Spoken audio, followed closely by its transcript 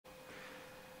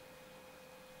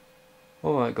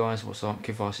Alright guys, what's up?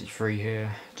 KidVarsity3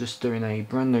 here, just doing a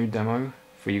brand new demo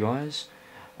for you guys.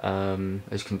 As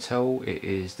you can tell, it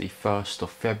is the 1st of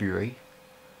February.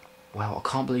 Wow, I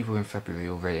can't believe we're in February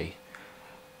already.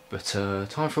 But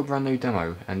time for a brand new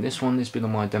demo, and this one has been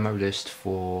on my demo list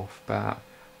for about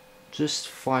just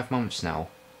 5 months now.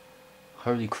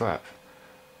 Holy crap.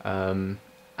 And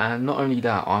not only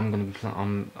that, I'm going to be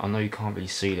I know you can't really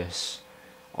see this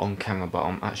on camera, but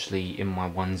I'm actually in my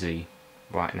onesie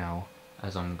right now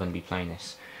as I'm going to be playing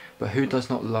this. But who does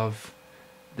not love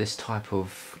this type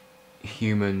of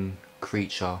human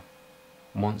creature,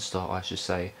 monster I should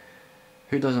say?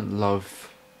 Who doesn't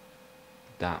love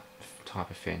that type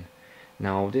of thing?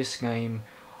 Now this game,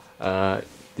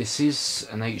 this is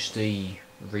an HD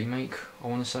remake, I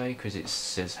want to say, because it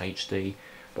says HD,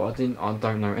 but I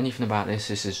don't know anything about this.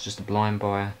 This is just a blind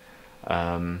buy.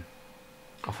 I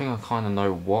think I kind of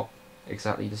know what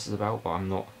exactly this is about, but I'm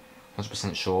not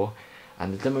 100% sure.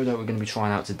 And the demo that we're going to be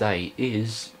trying out today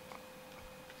is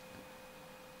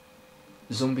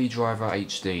Zombie Driver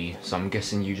HD. So I'm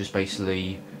guessing you just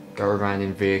basically go around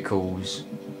in vehicles,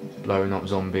 blowing up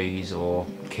zombies or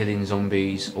killing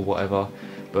zombies or whatever.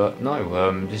 But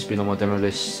no, this has been on my demo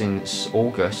list since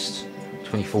August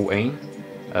 2014.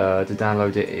 To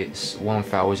download it, it's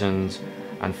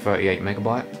 1038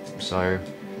 megabyte. So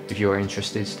if you're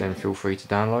interested, then feel free to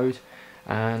download.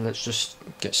 And let's just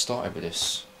get started with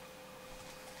this.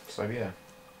 So yeah,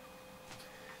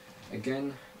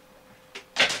 again,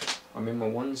 I'm in my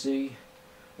onesie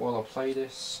while I play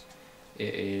this.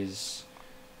 It is,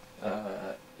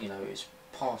 you know, it's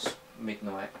past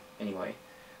midnight anyway.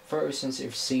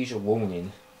 Photosensitive seizure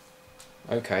warning.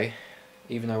 Okay,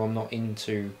 even though I'm not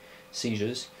into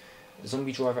seizures.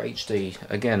 Zombie Driver HD.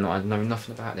 Again, I know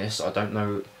nothing about this. I don't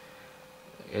know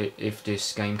if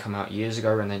this game came out years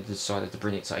ago and they decided to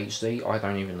bring it to HD. I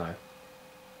don't even know.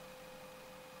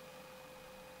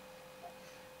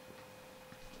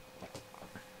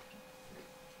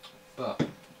 But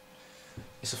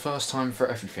it's the first time for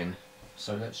everything,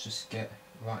 so let's just get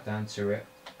right down to it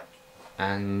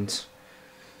and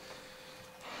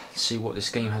see what this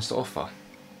game has to offer.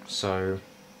 So,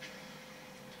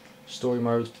 story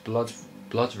mode,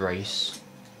 blood race.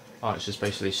 Oh, it's just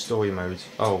basically story mode.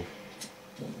 Oh,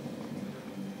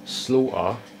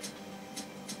 slaughter.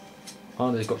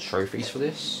 Oh, they've got trophies for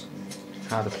this.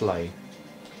 How to play.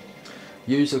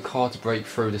 Use a car to break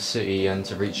through the city and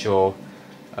to reach your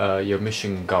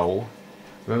mission goal.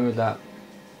 Remember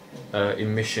that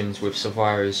in missions with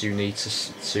survivors you need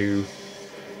to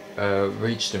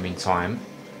reach them in time.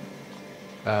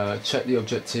 Check the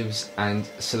objectives and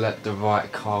select the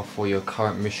right car for your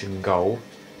current mission goal.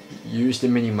 Use the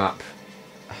minimap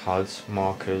HUD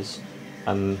markers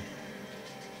and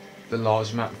the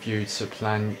large map view to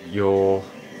plan your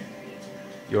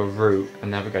route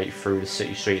and navigate through the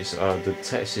city streets. The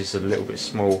text is a little bit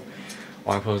small.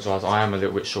 I apologise, I am a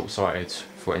little bit short-sighted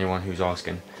for anyone who's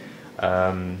asking.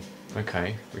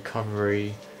 Okay,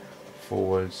 recovery,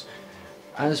 forwards.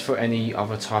 As for any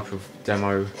other type of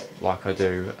demo like I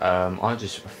do, I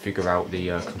just figure out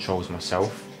the controls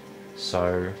myself.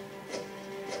 So,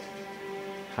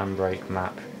 handbrake,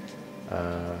 map,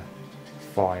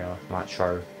 fire,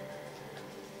 nitro.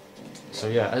 So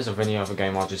yeah, as of any other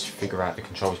game, I'll just figure out the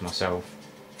controls myself.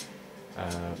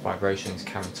 Vibrations,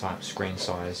 camera type, screen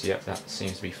size, yep, that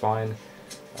seems to be fine.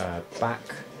 Back.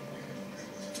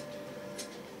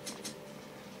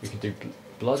 We can do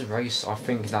blood race. I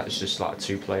think that's just like a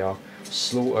 2-player.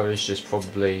 Slaughter is just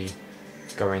probably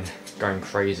going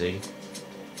crazy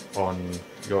on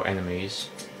your enemies.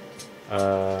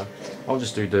 I'll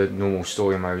just do the normal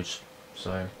story modes.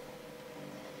 So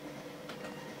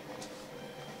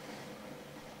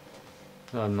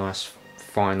nice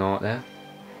fine art there.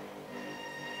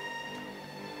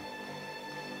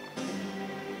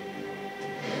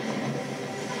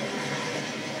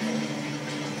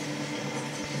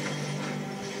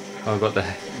 I've got the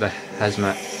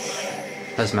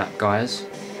hazmat guys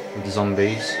with the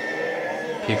zombies.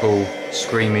 People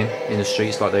screaming in the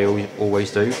streets like they always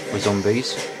do with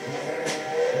zombies.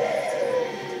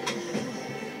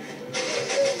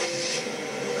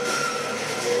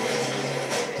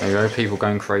 There you go, people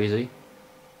going crazy.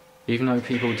 Even though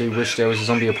people do wish there was a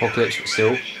zombie apocalypse, but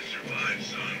still.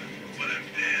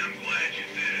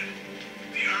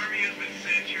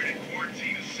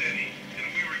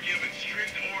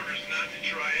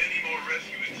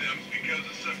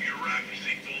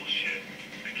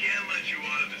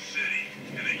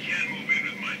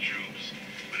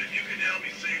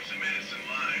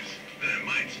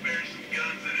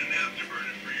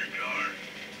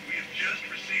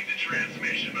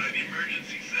 Transmission by the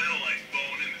emergency satellite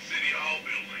phone in the City Hall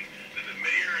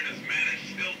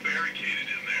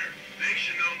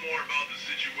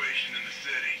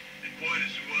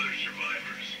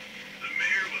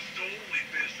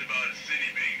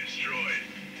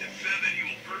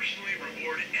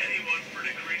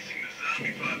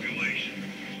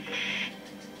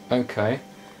Okay,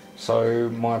 so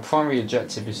my primary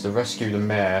objective is to rescue the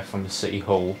mayor from the city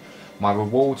hall. My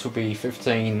reward will be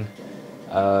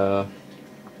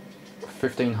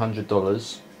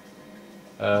 $1,500,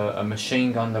 a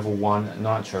machine gun level 1,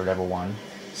 nitro level 1.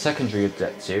 Secondary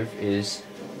objective is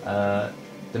the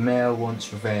mayor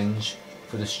wants revenge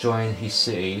for destroying his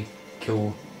city,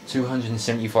 kill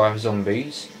 275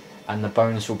 zombies, and the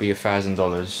bonus will be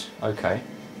 $1,000. Okay,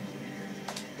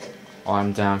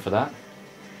 I'm down for that.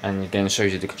 And again, it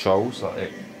shows you the controls like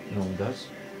it normally does.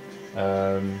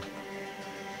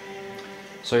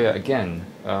 So yeah, again,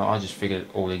 I just figured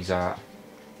all these out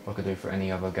like I do for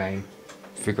any other game.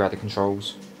 Figure out the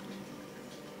controls.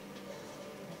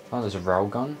 Oh, there's a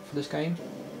railgun for this game.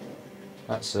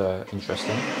 That's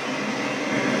interesting.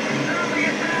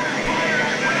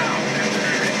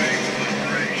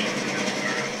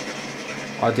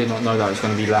 I did not know that was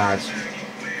going to be loud.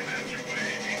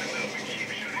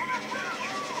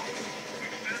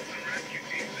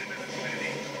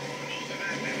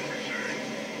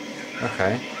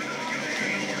 Okay,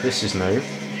 this is new.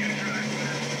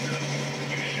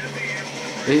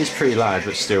 It is pretty loud,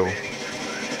 but still.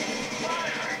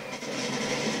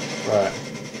 Right.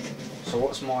 So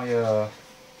what's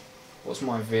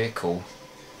my vehicle?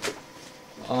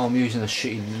 Oh, I'm using a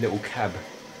shitty little cab.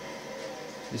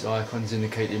 These icons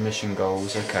indicate the mission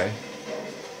goals. Okay.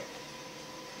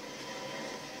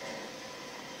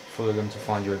 Follow them to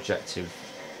find your objective.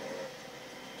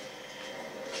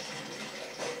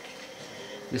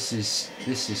 This is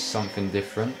something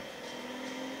different.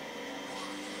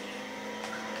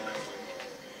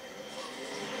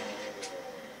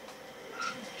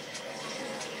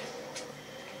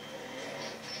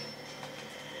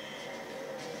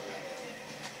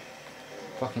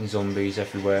 Fucking zombies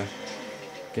everywhere.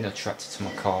 Getting attracted to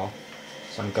my car.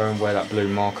 So I'm going where that blue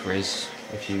marker is,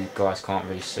 if you guys can't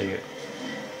really see it.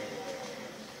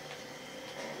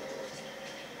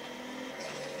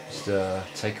 Just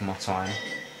taking my time.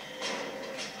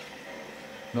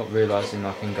 Not realising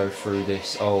I can go through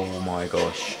this. Oh my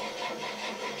gosh.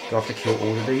 Do I have to kill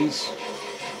all of these?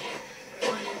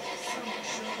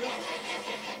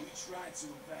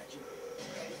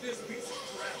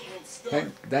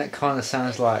 That kind of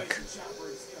sounds like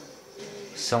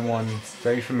someone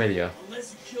very familiar.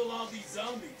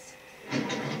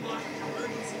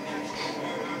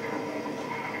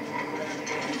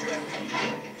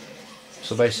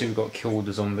 So basically we've got to kill all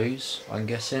the zombies, I'm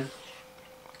guessing.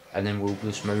 And then we'll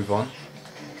just move on.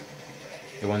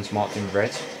 The one's marked in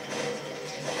red.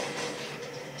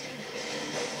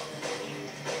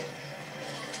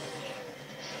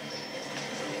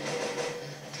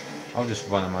 I'll just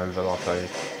run them over like I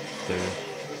do.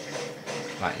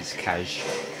 Like it's cash.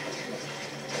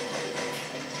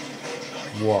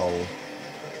 Whoa.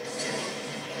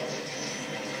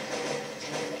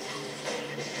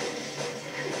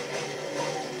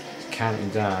 It's counting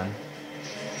down.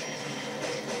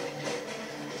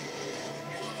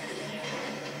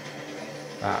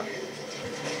 About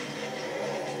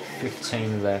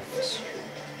 15 left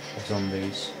of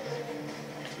zombies.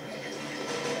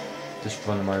 Just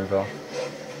run them over.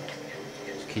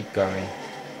 Just keep going.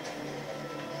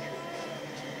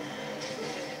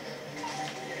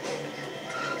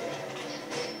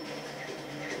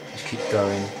 Just keep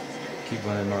going. Keep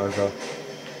running them over.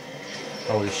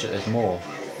 Holy shit, there's more.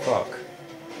 Fuck.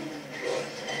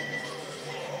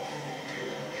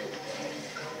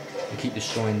 And keep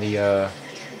destroying the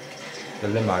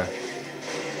limo.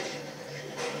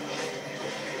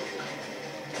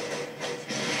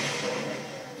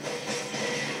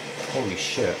 Holy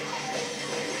shit.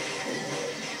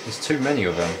 There's too many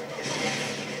of them.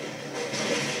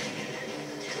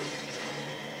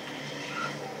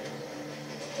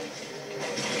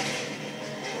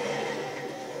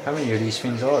 How many of these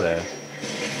things are there?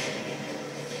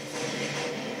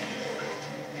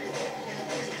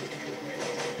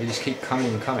 They just keep coming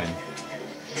and coming.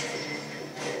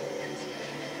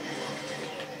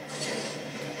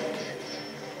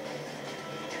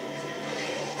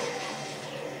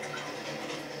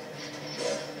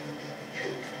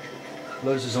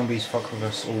 Loads of zombies fuck with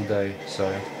us all day,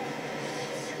 so...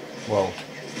 Well...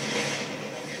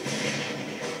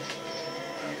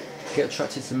 Get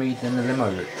attracted to me than the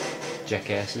limo,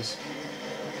 jackasses.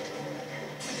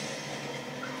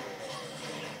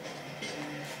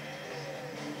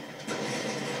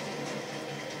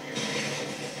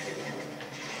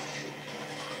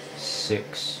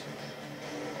 Six...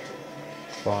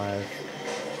 5...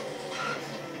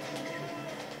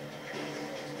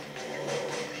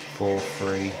 4,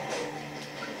 3.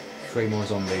 3 more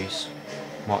zombies.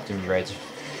 Marked in red.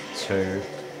 2.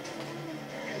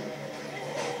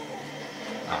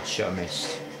 Ah, shit, I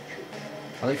missed.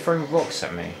 Are they throwing rocks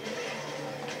at me?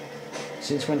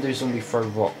 Since when do zombies throw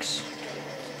rocks?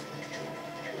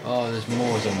 Oh, there's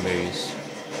more zombies.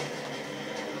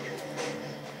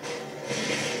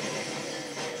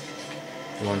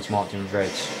 The one's marked in red.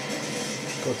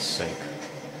 God's sake.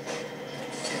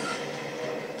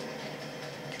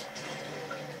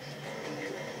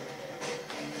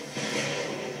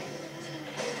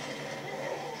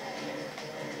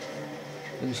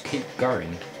 They just keep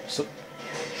going. Stop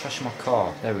trashing my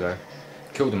car. There we go.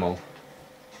 Killed them all.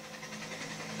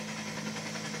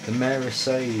 The mayor is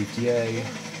saved, yay.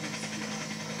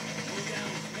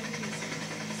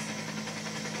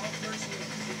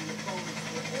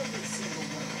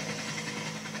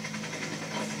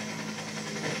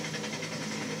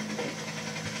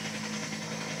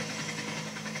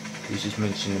 He's just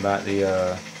mentioning about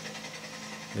the,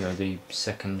 you know, the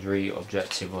secondary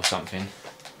objective or something.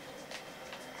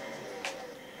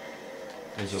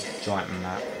 There's your giant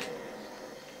map.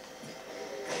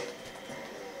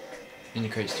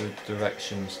 Indicates the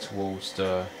directions towards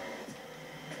the...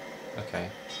 Okay.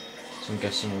 So I'm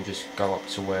guessing we'll just go up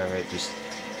to where it just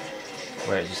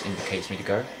indicates me to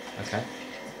go. Okay. I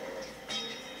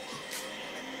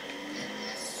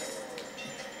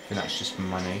think that's just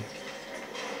money.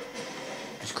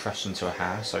 Just crashed into a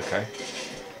house, okay.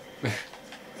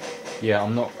 Yeah,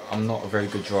 I'm not a very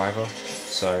good driver,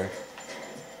 so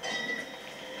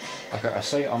okay, I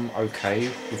say I'm okay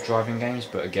with driving games,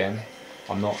 but again,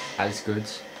 I'm not as good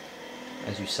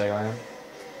as you say I am.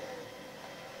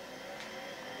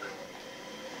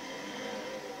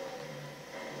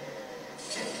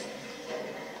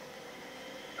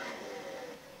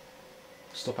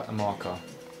 Stop at the marker.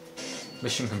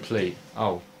 Mission complete.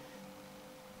 Oh.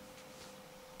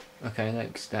 Okay,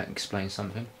 that explains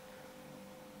something.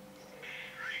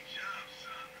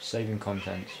 Saving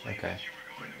content. Okay.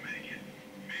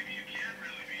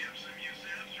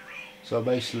 So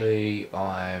basically,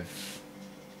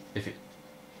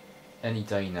 any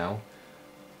day now.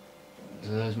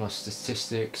 So there's my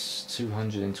statistics.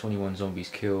 221 zombies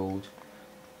killed.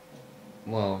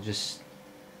 Well, just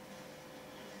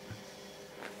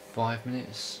 5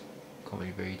 minutes. Can't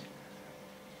really read.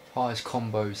 Highest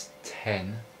combos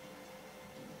 10.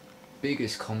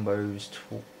 Biggest combos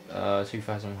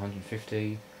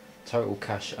 2,150. Total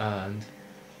cash earned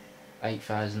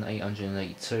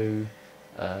 8,882.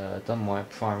 Done my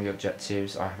primary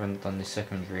objectives. I haven't done the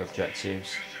secondary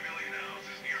objectives.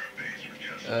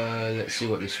 Let's see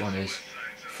what this one is.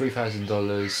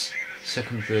 $3,000.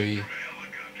 Secondary.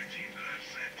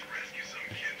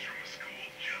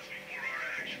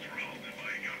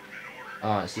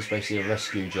 It's just basically a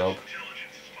rescue job.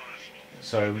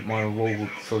 So my reward will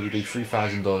probably be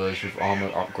 $3,000 with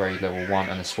armor upgrade level 1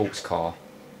 and a sports car.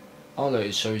 Oh look,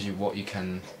 it shows you what you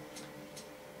can.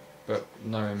 But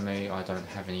knowing me, I don't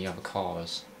have any other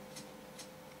cars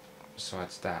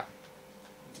besides that.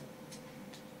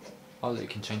 Oh look, you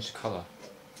can change the colour.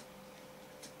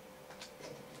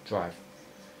 Drive.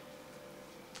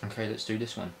 Okay, let's do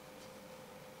this one.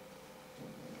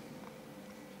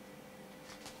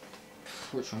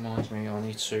 Which reminds me, I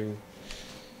need to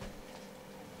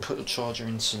put the charger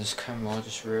into this camera, I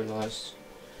just realised.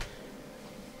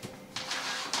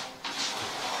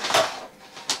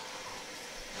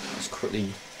 Let's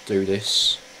quickly do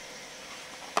this.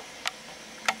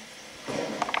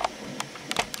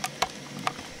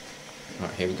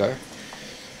 Right, here we go.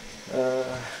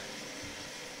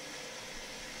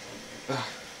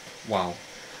 Wow.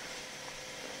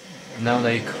 Now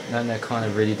they kind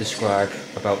of really describe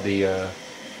about the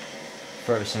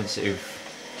photosensitive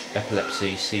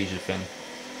epilepsy seizure thing.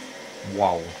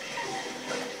 Wow.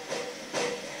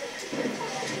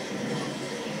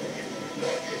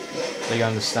 They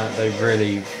understand. They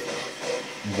really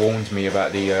warned me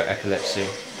about the epilepsy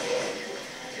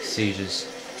seizures.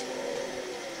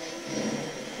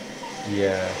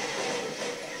 Yeah.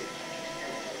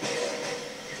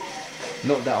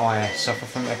 Not that I suffer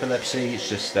from epilepsy, it's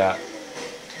just that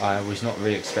I was not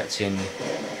really expecting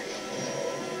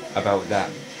about that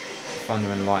thunder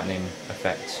and lightning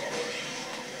effect.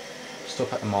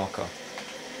 Stop at the marker.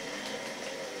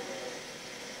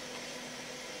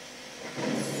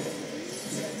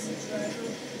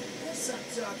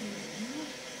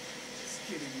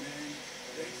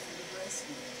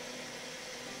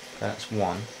 That's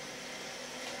one.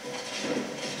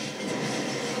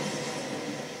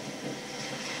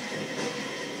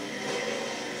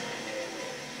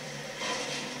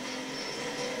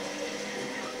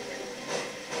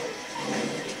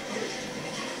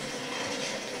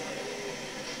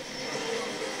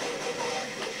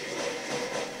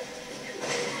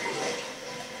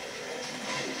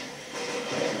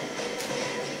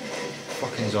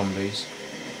 zombies.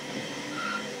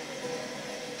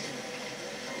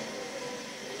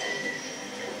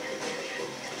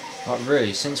 Like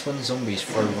really, since when zombies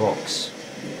throw rocks?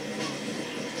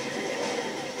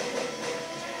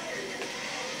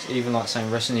 It's even like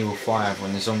saying Resident Evil 5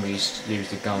 when the zombies use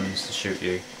the guns to shoot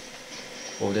you.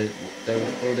 Well, they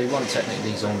weren't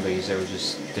technically zombies, they were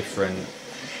just different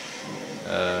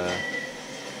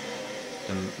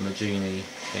the Magini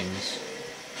things.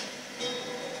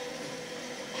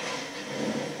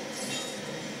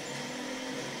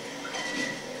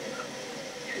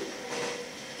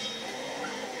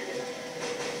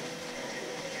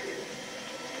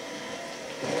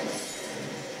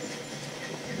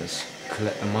 Let's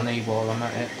collect the money while I'm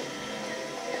at it.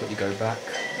 Quickly go back.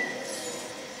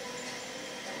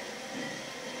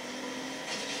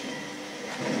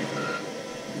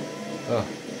 Oh.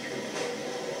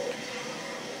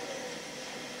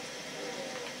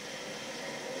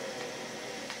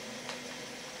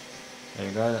 There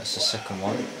you go, that's the second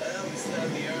one. I always thought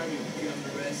the army would come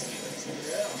to rescue us, but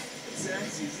hell, it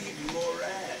sounds as even more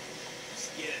rad.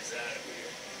 Just get us out of here.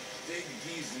 Take the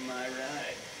keys to my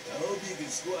ride. I hope you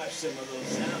can squash some of those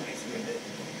zombies with it.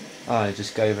 Oh, they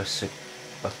just gave us a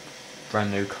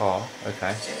brand new car.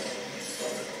 Okay.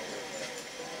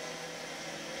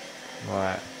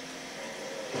 Right.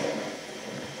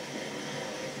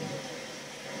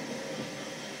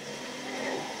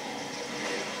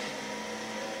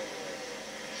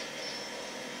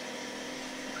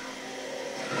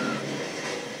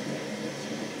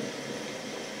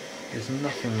 There's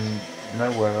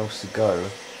nowhere else to go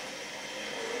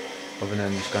other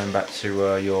than just going back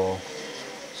to your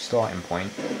starting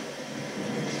point.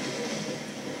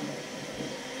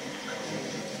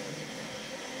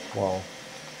 Wow.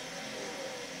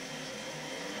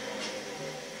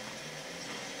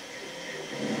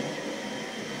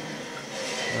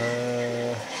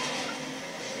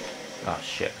 Oh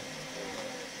shit.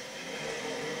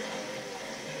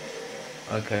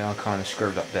 Okay, I kind of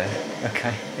screwed up there.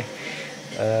 Okay.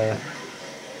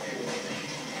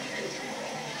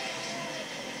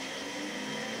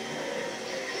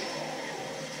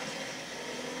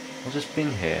 I've just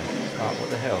been here. Oh, what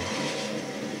the hell?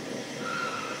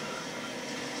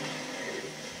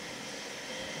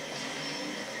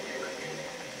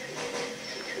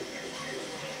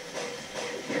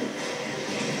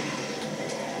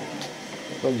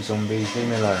 Bloody zombies, leave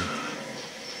me alone.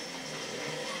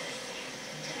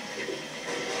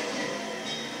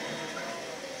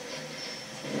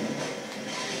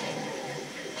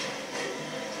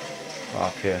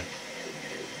 Up here.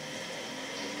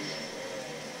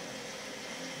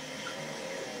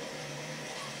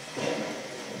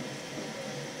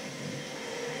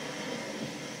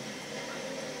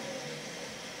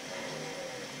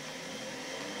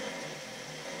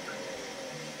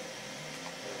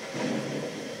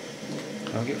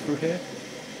 Can I get through here?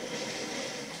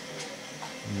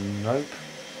 Nope.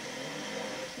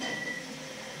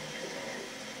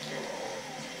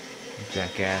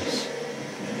 Jackass.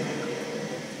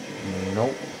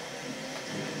 Nope.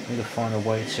 Need to find a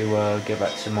way to get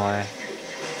back to my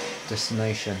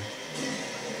destination.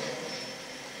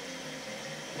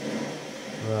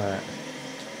 Right.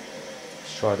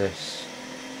 Let's try this.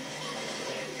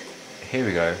 Here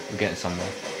we go. We're getting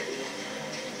somewhere.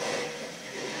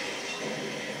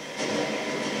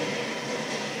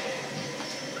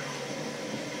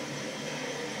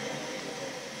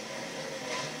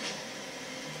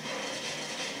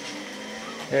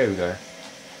 There we go.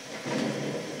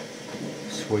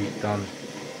 Sweet, done.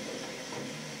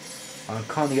 I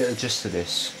kind of get the gist of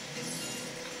this.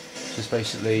 Just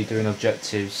basically doing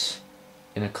objectives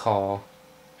in a car,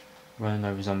 running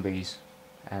over zombies,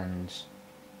 and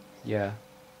yeah,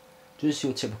 just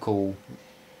your typical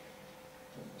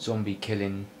zombie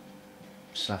killing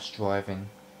 / driving.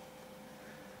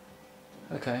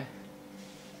 Okay,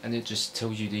 and it just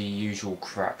tells you the usual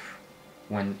crap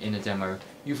when in a demo.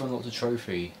 You've unlocked a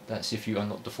trophy. That's if you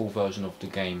unlock the full version of the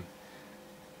game.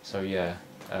 So yeah,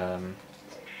 and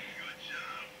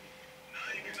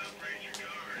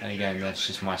again, that's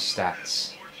just my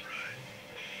stats.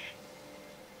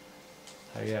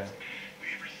 So yeah.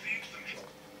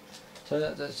 So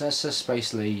that's just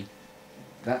basically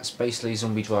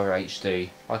Zombie Driver HD.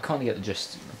 I kind of get the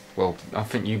gist. Well, I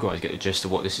think you guys get the gist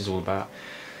of what this is all about.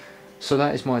 So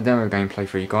that is my demo gameplay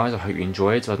for you guys. I hope you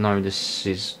enjoyed. I know this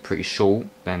is pretty short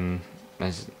than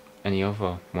as any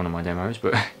other one of my demos,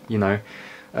 but you know,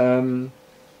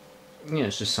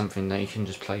 it's just something that you can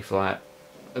just play for like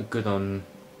a good on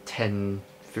 10-15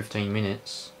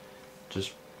 minutes,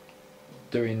 just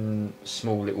doing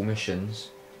small little missions.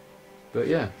 But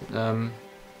yeah,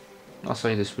 I'll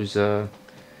say this was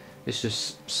it's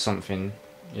just something,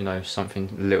 you know, something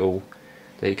little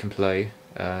that you can play,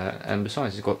 and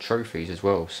besides it's got trophies as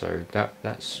well, so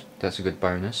that's a good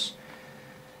bonus.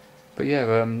 But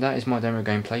yeah, that is my demo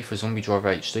gameplay for Zombie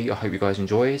Driver HD. I hope you guys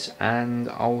enjoy it, and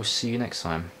I'll see you next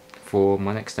time for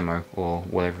my next demo, or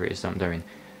whatever it is that I'm doing.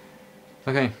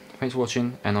 Okay, thanks for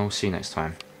watching, and I'll see you next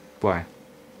time. Bye.